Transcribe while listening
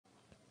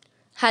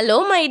Hello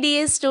my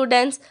dear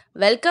students,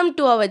 welcome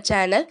to our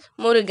channel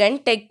Murugan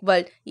Tech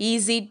World.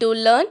 Easy to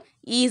learn,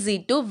 easy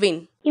to win.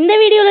 இந்த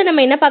வீடியோல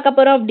நம்ம என்ன பார்க்க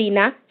போறோம்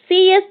அப்படினா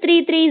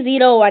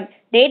CS3301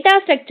 டேட்டா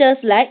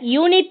ஸ்ட்ரக்சர்ஸ்ல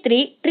யூனிட் 3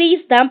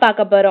 ட்ரீஸ் தான்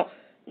பார்க்க போறோம்.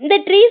 இந்த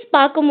ட்ரீஸ்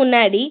பார்க்க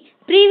முன்னாடி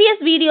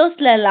ப்ரீவியஸ்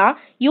வீடியோஸ்லலாம்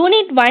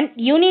யூனிட் 1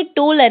 யூனிட்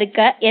 2ல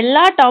இருக்க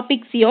எல்லா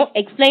டாபிக்ஸையும்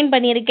எக்ஸ்பிளைன்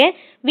பண்ணியிருக்கேன்.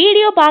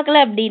 வீடியோ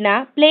பார்க்கல அப்படினா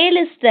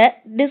பிளேலிஸ்ட்டை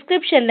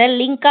டிஸ்கிரிப்ஷன்ல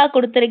லிங்கா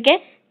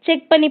கொடுத்திருக்கேன்,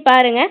 செக் பண்ணி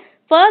பாருங்க.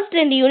 ஃபர்ஸ்ட்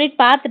 2 யூனிட்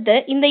பார்த்துட்டு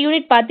இந்த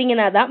யூனிட்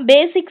பார்த்தீங்கன்னா தான்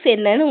பேசிக்ஸ்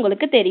என்னன்னு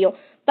உங்களுக்கு தெரியும்.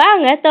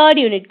 வாங்க தேர்ட்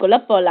யூனிட்குள்ளே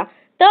போகலாம்.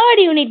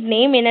 தேர்ட் யூனிட்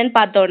நேம் என்னன்னு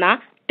பார்த்தோன்னா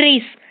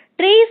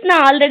ட்ரீஸ்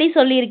நான் ஆல்ரெடி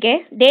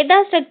சொல்லியிருக்கேன். டேட்டா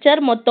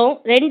ஸ்ட்ரக்சர் மொத்தம்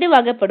 2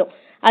 வகைப்படும்.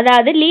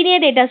 அதாவது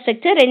லீனியர் டேட்டா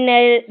ஸ்ட்ரக்சர்,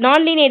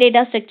 நான் லீனியர்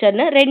டேட்டா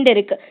ஸ்ட்ரக்சர்னு 2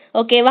 இருக்கு.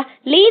 ஓகேவா?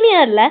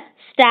 லீனியரில்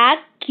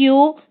ஸ்டாக், கியூ,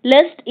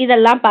 லிஸ்ட்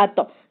இதெல்லாம்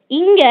பார்த்தோம்.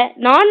 இங்கே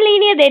நான்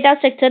லீனியர் டேட்டா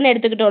ஸ்ட்ரக்சர்னு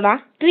எடுத்துக்கிட்டோம்னா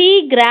ட்ரீ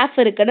கிராஃப்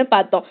இருக்குன்னு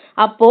பார்த்தோம்.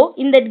 அப்போது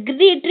இந்த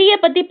ட்ரீயை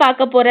பற்றி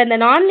பார்க்க போகிற இந்த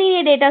நான்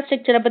லீனியர் டேட்டா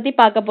ஸ்ட்ரக்சரை பற்றி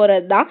பார்க்க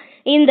போகிறது தான்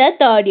இந்த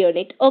தேர்ட்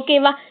யூனிட்.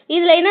 ஓகேவா?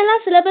 இதில்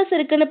என்னெல்லாம் சிலபஸ்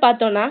இருக்குன்னு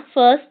பார்த்தோன்னா,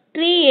 ஃபர்ஸ்ட்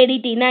ட்ரீ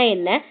ஏடிடினா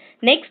என்ன,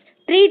 next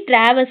tree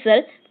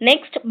traversal,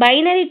 next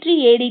binary tree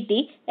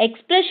ADT,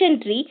 expression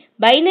tree,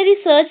 binary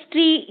search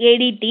tree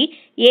ADT,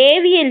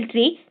 AVL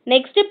tree,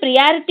 next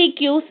priority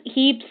கியூஸ்,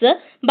 heaps,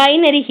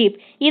 binary heap,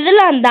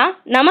 இதெல்லாம் தான்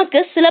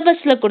நமக்கு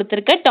சிலபஸில்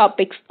கொடுத்துருக்க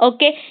டாபிக்ஸ்.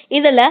 ஓகே,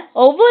 இதில்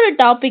ஒவ்வொரு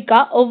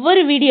டாப்பிக்காக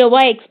ஒவ்வொரு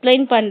வீடியோவாக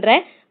எக்ஸ்பிளைன்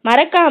பண்ணுறேன்.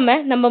 மறக்காம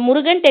நம்ம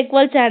முருகன்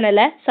டெக்வல்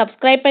சேனலை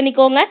சப்ஸ்கிரைப்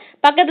பண்ணிக்கோங்க,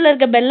 பக்கத்தில்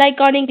இருக்க பெல்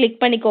ஐக்கானையும் கிளிக்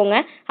பண்ணிக்கோங்க.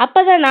 அப்போ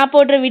தான் நான்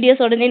போடுற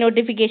வீடியோஸ் உடனே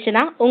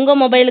நோட்டிஃபிகேஷனாக உங்கள்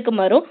மொபைலுக்கு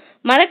வரும்.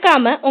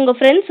 மறக்காம உங்கள்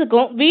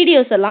ஃப்ரெண்ட்ஸுக்கும்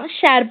வீடியோஸ் எல்லாம்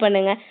ஷேர்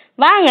பண்ணுங்க.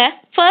 வாங்க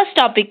ஃபர்ஸ்ட்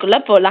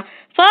டாபிக்குள்ளே போகலாம்.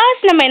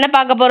 ஃபர்ஸ்ட் நம்ம என்ன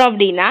பார்க்க போகிறோம்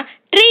அப்படின்னா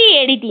ட்ரீ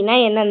ஏடிடினா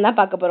என்னன்னு தான்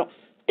பார்க்க போகிறோம்.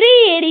 ட்ரீ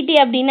ஏடிடி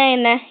அப்படின்னா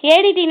என்ன,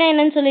 ஏடிடினா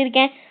என்னன்னு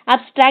சொல்லியிருக்கேன்,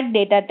 abstract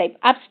data type.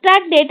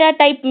 Abstract data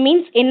type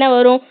means என்ன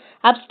வரும்,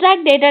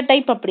 அப்ஸ்ட்ராக்ட் டேட்டா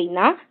டைப்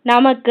அப்படின்னா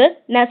நமக்கு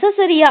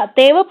நெசசரியாக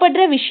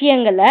தேவைப்படுற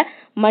விஷயங்களை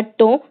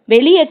மட்டும்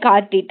வெளியே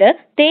காட்டிட்டு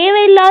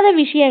தேவையில்லாத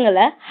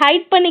விஷயங்களை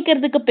ஹைட்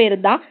பண்ணிக்கிறதுக்கு பேர்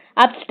தான்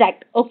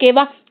அப்ஸ்ட்ராக்ட்.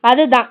 ஓகேவா?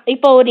 அதுதான்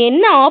இப்போ ஒரு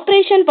என்ன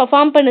ஆப்ரேஷன்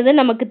பர்ஃபார்ம்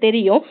பண்ணுதுன்னு நமக்கு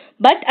தெரியும்,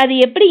 பட் அது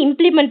எப்படி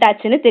இம்ப்ளிமெண்ட்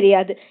ஆச்சுன்னு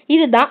தெரியாது.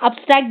 இதுதான்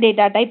அப்ஸ்ட்ராக்ட்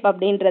டேட்டா டைப்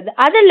அப்படின்றது.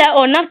 அதில்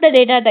one of the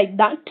data type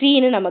தான்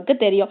ட்ரீன்னு நமக்கு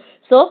தெரியும்.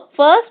 So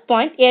first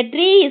point, a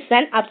tree is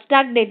an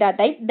abstract data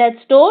type that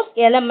stores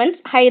elements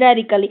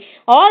hierarchically.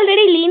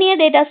 Already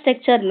linear data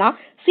ஸ்ட்ரக்சர்னா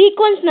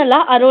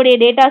சீக்வன்ஸ்னலாக அதோடைய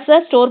டேட்டாஸை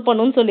ஸ்டோர்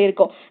பண்ணணும்னு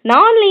சொல்லியிருக்கோம்.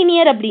 நான்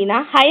லீனியர் அப்படின்னா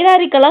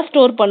ஹைராரிக்கலாக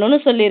ஸ்டோர் பண்ணணும்னு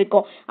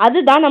சொல்லியிருக்கோம்.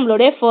 அதுதான்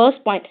நம்மளுடைய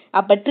ஃபர்ஸ்ட் பாயிண்ட்.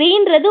 அப்போ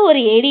ட்ரீன்றது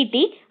ஒரு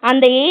ஏடிடி,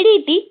 அந்த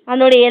ஏடிடி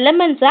அதோடைய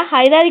எலமெண்ட்ஸை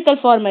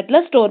ஹைராரிக்கல்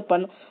ஃபார்மேட்டில் ஸ்டோர்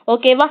பண்ணும்.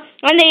 ஓகேவா?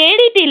 அந்த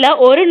ஏடிடியில்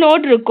ஒரு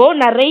நோட் இருக்கும்,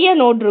 நிறைய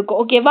நோட் இருக்கும்.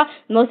 ஓகேவா?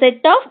 No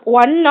set of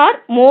one R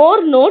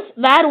more notes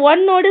where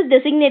one note is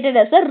designated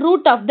as a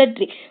root of the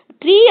tree.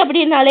 Tree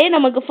அப்படின்னாலே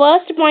நமக்கு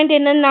ஃபர்ஸ்ட் பாயிண்ட்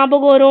என்னென்னு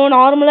ஞாபகம் வரும்,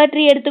 நார்மலாக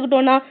ட்ரீ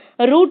எடுத்துக்கிட்டோன்னா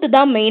ரூட்டு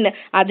தான் மெயின்.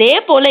 அதே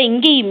போல்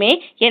இங்கேயுமே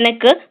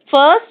எனக்கு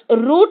ஃபர்ஸ்ட்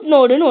ரூட்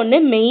நோடுன்னு ஒன்று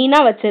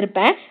மெயினாக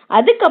வச்சுருப்பேன்.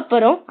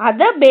 அதுக்கப்புறம்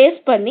அதை பேஸ்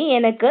பண்ணி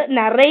எனக்கு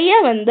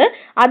நிறைய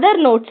அதர்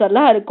நோட்ஸ்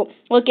எல்லாம் இருக்கும்.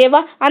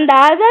 ஓகேவா? அந்த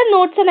அதர்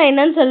நோட்ஸை நான்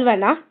என்னன்னு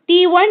சொல்வேன்னா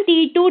T1,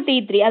 T2,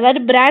 T3, அதாவது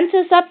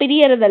பிரான்ச்சஸாக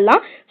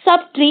பிரியறதெல்லாம்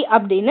சப் ட்ரீ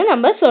அப்படின்னு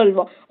நம்ம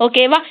சொல்வோம்.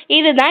 ஓகேவா?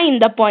 இதுதான்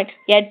இந்த point.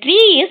 A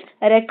tree is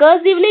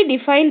recursively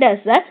defined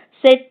as a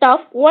set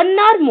of one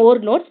or more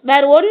nodes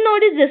where one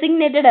node is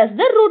designated as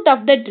the root of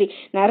the tree.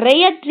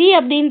 நிறைய ட்ரீ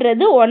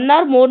அப்படின்றது one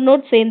R மோர்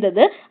note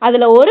சேர்ந்தது.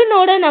 அதில் ஒரு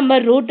நோடை நம்ம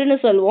ரூட்னு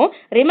சொல்லுவோம்.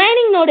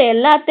 ரிமைனிங் நோடு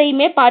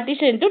எல்லாத்தையுமே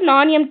partition to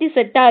நான் எம்டி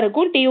செட்டாக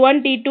இருக்கும், T1,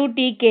 T2,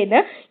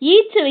 Tkன்னு.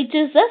 Each which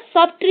is a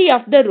sub tree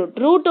of the root.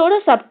 ரூட்டோட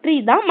sub tree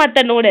தான்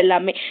மற்ற நோடு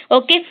எல்லாமே.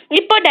 ஓகே,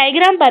 இப்போ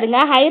டயக்ராம்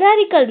பாருங்க.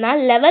 ஹைராரிக்கல்னா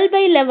லெவல்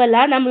பை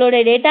லெவலாக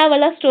நம்மளோட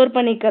டேட்டாவெல்லாம் ஸ்டோர்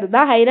பண்ணிக்கிறது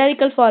தான்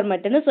ஹைராரிக்கல்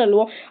ஃபார்மேட்னு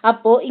சொல்லுவோம்.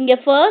 அப்போது இங்கே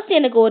ஃபர்ஸ்ட்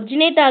எனக்கு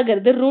ஒரிஜினேட்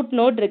ஆகிறது ரூட்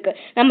நோட் இருக்கு,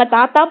 நம்ம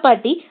தாத்தா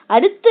பாட்டி,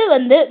 அடுத்து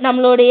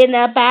நம்மளுடைய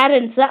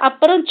பேரண்ட்ஸ்,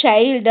 அப்புறம்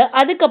சைல்டு,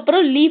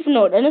 அதுக்கப்புறம் லீஃப்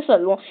நோடுன்னு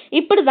சொல்லுவோம்.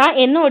 இப்படி தான்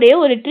என்னுடைய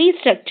ஒரு ட்ரீ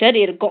ஸ்ட்ரக்சர்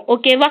இருக்கும்.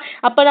 ஓகேவா?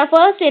 அப்போ நான்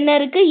ஃபர்ஸ்ட் என்ன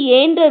இருக்கு,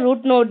 ஏன்ற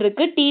ரூட் நோட்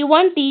இருக்கு,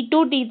 T1,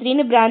 T2,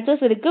 T3ன்னு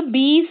பிரான்ச்சஸ் இருக்கு,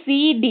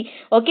 BCD.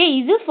 ஓகே,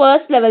 இது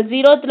ஃபர்ஸ்ட் லெவல்,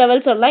 0th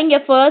லெவல் சொல்லலாம்,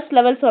 இங்கே ஃபர்ஸ்ட்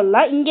லெவல்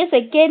சொல்லலாம், இங்கே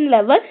செகண்ட்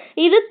லெவல்,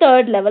 இது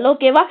தேர்ட் லெவல்.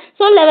 ஓகேவா?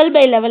 ஸோ லெவல்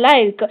பை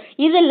லெவலாக இருக்கு.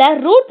 இதில்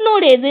ரூட்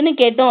நோடு எதுன்னு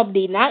கேட்டோம்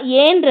அப்படின்னா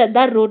ஏன்றது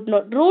தான் ரூட்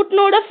நோட். ரூட்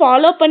நோடை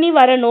ஃபாலோ பண்ணி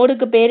வர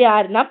நோடுக்கு பேர்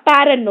யாருன்னா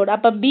பேரண்ட் நோடு.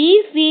 அப்போ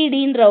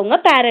BCDன்றவங்க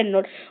பேரண்ட்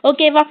நோடு.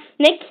 ஓகேவா?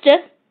 நெக்ஸ்ட்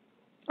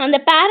அந்த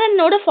பேரண்ட்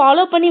நோட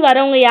ஃபாலோ பண்ணி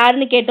வரவங்க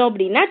யாருன்னு கேட்டோம்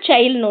அப்படின்னா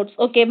சைல்ட் நோட்ஸ்.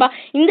 ஓகேவா?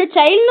 இந்த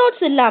சைல்ட்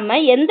நோட்ஸ்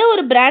இல்லாமல் எந்த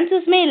ஒரு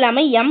பிரான்ச்சஸுமே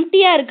இல்லாமல்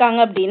எம்டியாக இருக்காங்க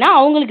அப்படின்னா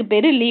அவங்களுக்கு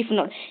பேர் லீஃப்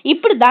நோட்.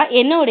 இப்படி தான்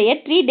என்னுடைய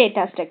ட்ரீ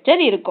டேட்டா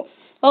ஸ்ட்ரக்சர் இருக்கும்.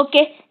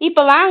 ஓகே,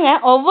 இப்போ வாங்க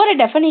ஒவ்வொரு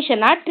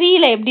டெஃபினிஷனாக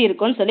ட்ரீயில் எப்படி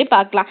இருக்கும்னு சொல்லி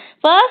பார்க்கலாம்.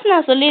 ஃபர்ஸ்ட்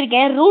நான்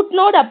சொல்லியிருக்கேன், ரூட்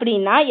நோடு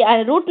அப்படின்னா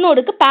ரூட்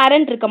நோடுக்கு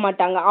பேரண்ட் இருக்க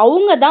மாட்டாங்க,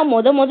 அவங்க தான்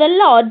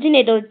முதல்ல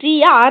ஆரிஜினேட் ஒரு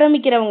ட்ரீயை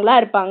ஆரம்பிக்கிறவங்களா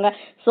இருப்பாங்க.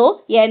 So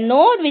a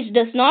node which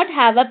does not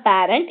have a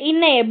parent in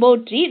a above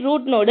tree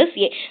root node is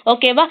A.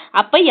 ஓகேவா?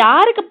 அப்போ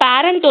யாருக்கு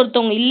பேரண்ட்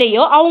ஒருத்தவங்க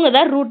இல்லையோ அவங்க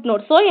தான் ரூட்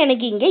நோட். ஸோ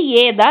எனக்கு இங்கே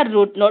ஏ தான்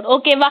ரூட் நோட்.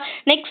 ஓகேவா?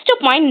 Next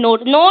point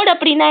note. நோட்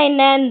அப்படின்னா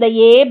என்ன? இந்த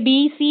ஏ பி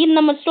சின்னு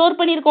நம்ம ஸ்டோர்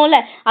பண்ணியிருக்கோம்ல,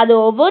 அது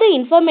ஒவ்வொரு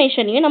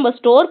இன்ஃபர்மேஷனையும் நம்ம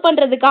ஸ்டோர்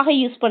பண்ணுறதுக்காக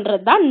யூஸ்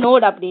பண்ணுறது தான்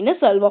நோட் அப்படின்னு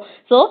சொல்லுவோம்.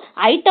 So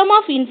item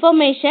of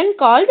information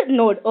called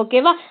note.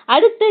 ஓகேவா?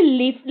 அடுத்து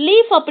லீஃப்.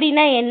 லீஃப்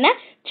அப்படின்னா என்ன?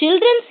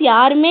 சில்ட்ரன்ஸ்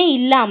யாருமே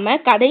இல்லாம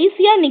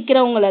கடைசியா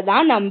நிக்கிறவங்கள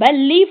தான் நம்ம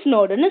லீஃப்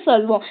நோடுன்னு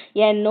சொல்வோம்.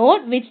 a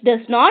node which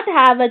does not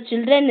have a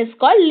children is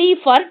called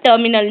leaf or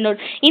terminal node.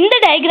 இந்த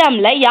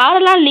டயக்ராம்ல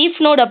யாரெல்லாம் லீஃப்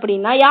நோட்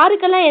அப்படின்னா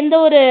யாருக்கெல்லாம் எந்த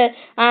ஒரு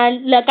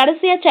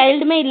கடைசியா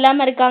சைல்டுமே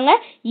இல்லாம இருக்காங்க?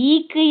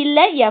 ஈக்கு இல்ல,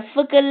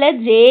 எஃப்க்கு இல்ல,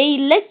 ஜே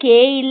இல்ல, கே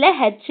இல்ல,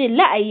 ஹெச்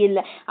இல்ல, ஐ இல்ல.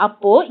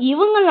 அப்போ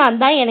இவங்கெல்லாம்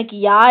தான் எனக்கு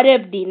யாரு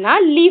அப்படின்னா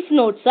லீஃப்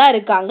நோட்ஸா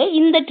இருக்காங்க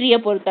இந்த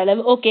ட்ரீயை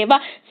பொறுத்தளவு. ஓகேவா?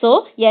 So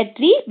a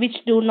tree which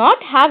do not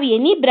have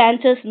any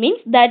branches means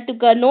that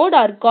node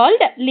are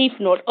called leaf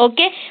node.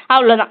 Okay,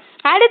 அவ்வளோதான்.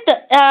 அடுத்து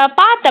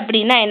பாத்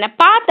அப்படின்னா என்ன?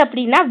 பாத்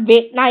அப்படின்னா வே,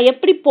 நான்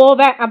எப்படி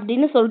போவேன்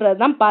அப்படின்னு சொல்றது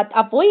தான் பாத்.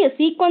 அப்போ a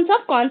sequence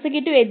of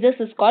consecutive edges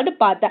is called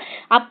path.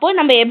 அப்போ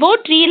நம்ம above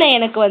treeல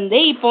எனக்கு வந்து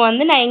இப்போ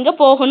வந்து நான் எங்க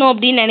போகணும்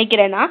அப்படின்னு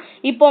நினைக்கிறேன்னா,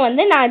 இப்போ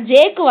வந்து நான்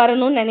ஜேக்கு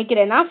வரணும்னு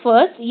நினைக்கிறேன்னா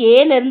ஃபர்ஸ்ட்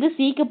ஏல இருந்து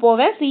சிக்கு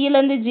போவேன், சில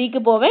இருந்து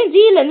ஜிக்கு போவேன்,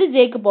 ஜில இருந்து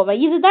ஜேக்கு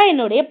போவேன். இதுதான்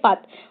என்னுடைய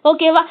பாத்.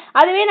 ஓகேவா?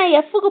 அதுவே நான்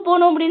எஃப்க்கு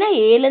போகணும் அப்படின்னா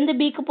ஏல இருந்து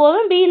பிக்கு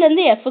போவேன், பில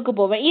இருந்து எஃப்க்கு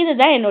போவேன்.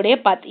 இதுதான் என்னுடைய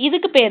பாத்.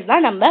 இதுக்கு பேர்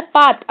தான் நம்ம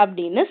பாத்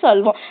அப்படின்னு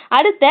சொல்வோம்.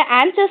 அடுத்து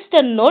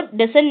ancestor note,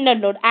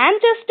 descendant note.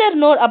 Ancestor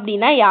note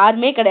அப்படின்னா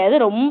யாருமே கிடையாது,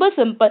 ரொம்ப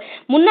சிம்பிள்.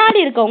 முன்னாடி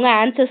இருக்கவங்க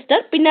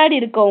ஆன்செஸ்டர், பின்னாடி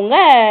இருக்கவங்க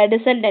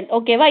டிசெண்டன்ட்.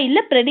 ஓகேவா? இல்ல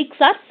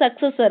ப்ரெடிக்ஸ் ஆர்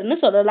சக்சஸர்னு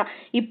சொல்லலாம்.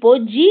 இப்போ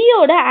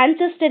ஜியோட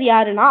ஆன்செஸ்டர்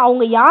யாருன்னா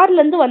அவங்க யார்ல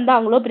இருந்து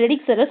வந்தாங்களோ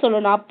ப்ரெடிக்சரை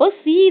சொல்லணும். அப்போ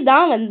சி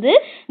தான் வந்து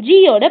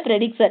ஜியோட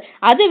ப்ரெடிக்சர்.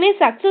 அதுவே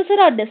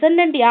சக்சஸர் ஆர்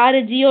டிசெண்டன்ட்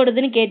யாரு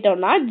ஜியோடதுன்னு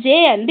கேட்டோம்னா ஜே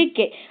அண்ட்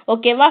கே.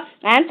 ஓகேவா?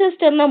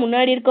 ஆன்செஸ்டர்னா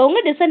முன்னாடி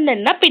இருக்கவங்க,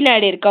 டிசெண்டன்ட்னா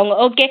பின்னாடி இருக்கவங்க.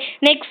 Okay,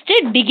 next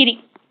degree.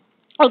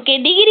 Okay,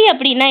 degree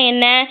அப்படின்னா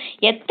என்ன?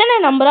 எத்தனை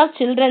நம்பர் ஆஃப்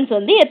சில்ட்ரன்ஸ்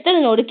வந்து எத்தனை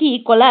நோடுக்கு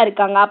ஈக்குவலாக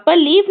இருக்காங்க. அப்போ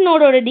லீஃப்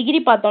நோடோட டிகிரி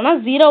பார்த்தோம்னா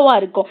 0வா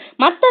இருக்கும்.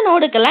 மற்ற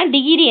நோடுக்கெல்லாம்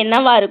டிகிரி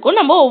என்னவா இருக்கும்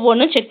நம்ம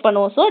ஒவ்வொன்றும் செக்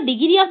பண்ணுவோம். So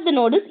degree of the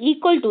node is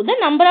equal to the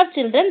number of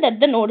children that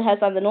the node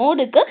has. அந்த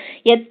நோடுக்கு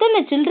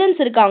எத்தனை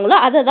சில்ட்ரன்ஸ் இருக்காங்களோ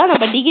அதை தான்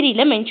நம்ம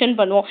டிகிரியில் மென்ஷன்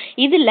பண்ணுவோம்.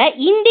 இதில்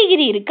இன்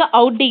டிகிரி இருக்கு,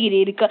 அவுட்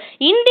டிகிரி இருக்கு.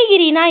 இன்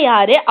டிகிரினா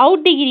யாரு,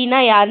 அவுட்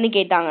டிகிரினா யாருன்னு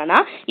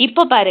கேட்டாங்கன்னா,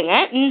 இப்போ பாருங்க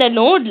இந்த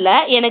நோடில்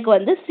எனக்கு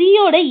வந்து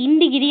சியோட இன்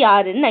டிகிரி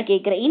யாருன்னு நான்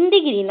கேட்குறேன். இன்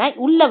டிகிரினா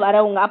உள்ள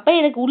வரவங்க. அப்ப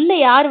எனக்கு உள்ள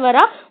யார்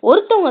வரா?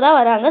 ஒருத்தவங்க தான்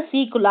வராங்க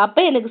சிக்குள்ள. அப்ப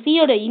எனக்கு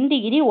சியோட இன்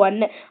டிகிரி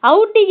 1.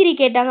 அவுட் டிகிரி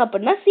கேட்டாங்க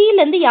அப்படின்னா சில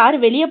இருந்து யார்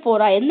வெளியே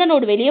போறா, எந்த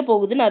நோடு வெளியே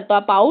போகுதுன்னு அர்த்தம்.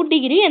 அப்ப அவுட்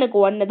டிகிரி எனக்கு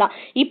 1 தான்.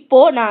 இப்போ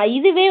நான்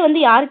இதுவே வந்து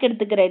யாருக்கு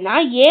எடுத்துக்கிறேன்னா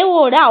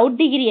ஏவோட அவுட்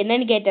டிகிரி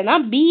என்னன்னு கேட்டேன்னா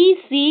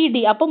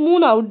பிசிடி. அப்போ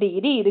 3 அவுட்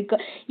டிகிரி இருக்கு.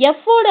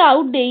 எஃபோட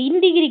அவுட்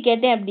இன் டிகிரி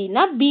கேட்டேன்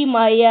அப்படின்னா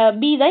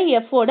பி தான்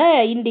எஃபோட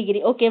இன்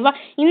டிகிரி. ஓகேவா?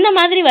 இந்த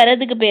மாதிரி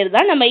வர்றதுக்கு பேர்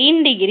தான் நம்ம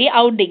இன் டிகிரி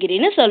அவுட்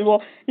டிகிரின்னு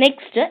சொல்லுவோம்.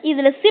 நெக்ஸ்ட்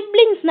இதுல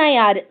சிப்ளிங்ஸ்னா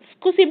யாரு?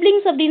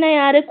 சிப்ளிங்ஸ் அப்படின்னா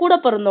யாரு? கூட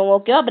பிறந்தவங்க.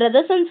 ஓகேவா?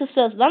 பிரதர்ஸ் அண்ட்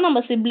சிஸ்டர்ஸ் தான் நம்ம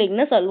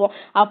சிப்ளிங்னு சொல்லுவோம்.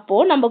 அப்போ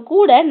நம்ம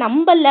கூட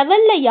நம்ம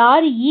லெவல்ல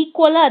யாரு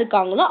ஈக்குவலா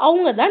இருக்காங்களோ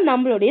அவங்க தான்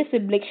நம்மளுடைய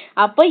சிப்ளிங்.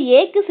 அப்போ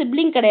ஏக்கு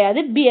சிப்ளிங்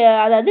கிடையாது, பி,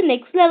 அதாவது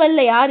நெக்ஸ்ட்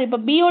லெவல்ல யாரு? இப்போ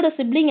பியோட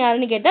சிப்ளிங்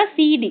யாருன்னு கேட்டா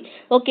சிடி.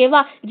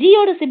 ஓகேவா?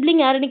 ஜியோட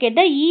சிப்ளிங் யாருன்னு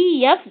கேட்டா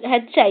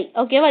இஎஃப்ஹெச்ஐ.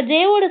 ஓகேவா?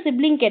 ஜேவோட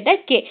சிப்ளிங் கேட்டா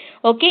கே.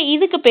 ஓகே,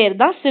 இதுக்கு பேர்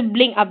தான்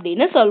சிப்ளிங்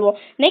அப்படின்னு சொல்லுவோம்.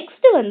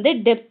 நெக்ஸ்ட் வந்து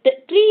டெப்த்.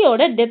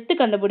 ட்ரீயோட டெப்த்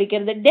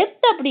கண்டுபிடிக்கிறது.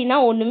 டெப்த் அப்படின்னா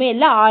ஒண்ணுமே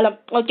இல்லை, ஆழம்.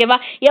 ஓகேவா?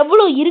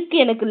 எவ்வளவு இருக்கு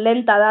எனக்கு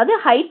லென்த், அதாவது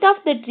ஹைட்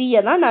ஆஃப் த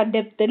ட்ரீயை தான் நான்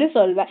டெப்த்னு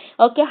சொல்வேன்.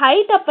 ஓகே,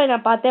 ஹைட் அப்போ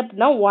நான் பார்த்தேன்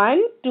அப்படின்னா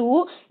 1 2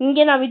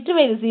 இங்கே நான்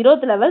விட்டுருவேன்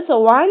 0th லெவல். ஸோ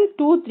 1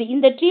 2 3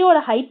 இந்த ட்ரீயோட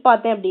ஹைட்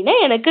பார்த்தேன் அப்படின்னா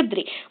எனக்கு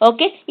 3.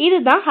 ஓகே,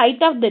 இதுதான்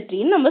ஹைட் ஆஃப் த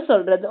ட்ரீன்னு நம்ம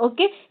சொல்றது.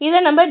 ஓகே,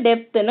 இதை நம்ம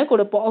டெப்த்னு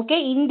கொடுப்போம். Okay,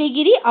 in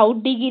degree,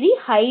 out degree,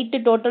 height,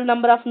 total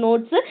number of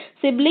notes,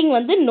 sibling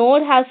வந்து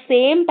note has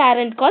same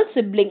parent call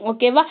sibling.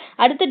 ஓகேவா?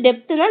 அடுத்து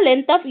டெப்த்னா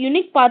length of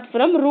unique path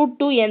from root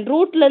to என்.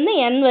 ரூட்ல இருந்து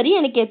என்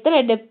வரையும் எனக்கு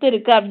எத்தனை டெப்த்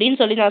இருக்கு அப்படின்னு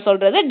சொல்லி நான்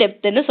சொல்றது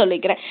டெப்த்னு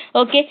சொல்லிக்கிறேன்.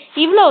 ஓகே,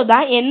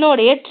 இவ்வளவுதான்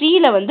என்னுடைய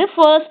ட்ரீல வந்து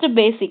ஃபர்ஸ்ட்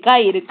பேசிக்கா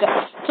இருக்கு.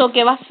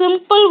 ஓகேவா?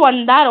 சிம்பிள் ஒன்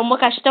தான், ரொம்ப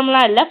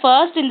கஷ்டம்லாம் இல்லை.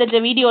 ஃபர்ஸ்ட் இந்த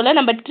வீடியோல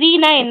நம்ம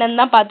ட்ரீனா என்னன்னு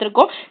தான்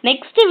பார்த்துருக்கோம்.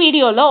 நெக்ஸ்ட்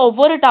வீடியோல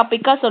ஒவ்வொரு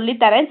டாபிக்கா சொல்லி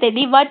தரேன்.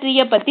 தெளிவா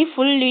ட்ரீயை பத்தி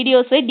ஃபுல்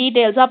வீடியோஸ்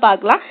டீடைல்ஸா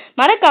பார்க்கலாம்.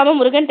 மறக்காம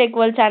முருகன் டெக்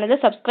வேர்ல்ட் சேனலை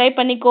சப்ஸ்கிரைப்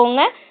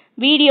பண்ணிக்கோங்க.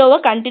 வீடியோவை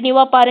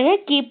கண்டினியூவா பாருங்க.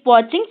 கீப்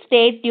வாட்சிங்,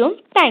 ஸ்டே டியூன்.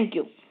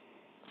 தேங்க்யூ.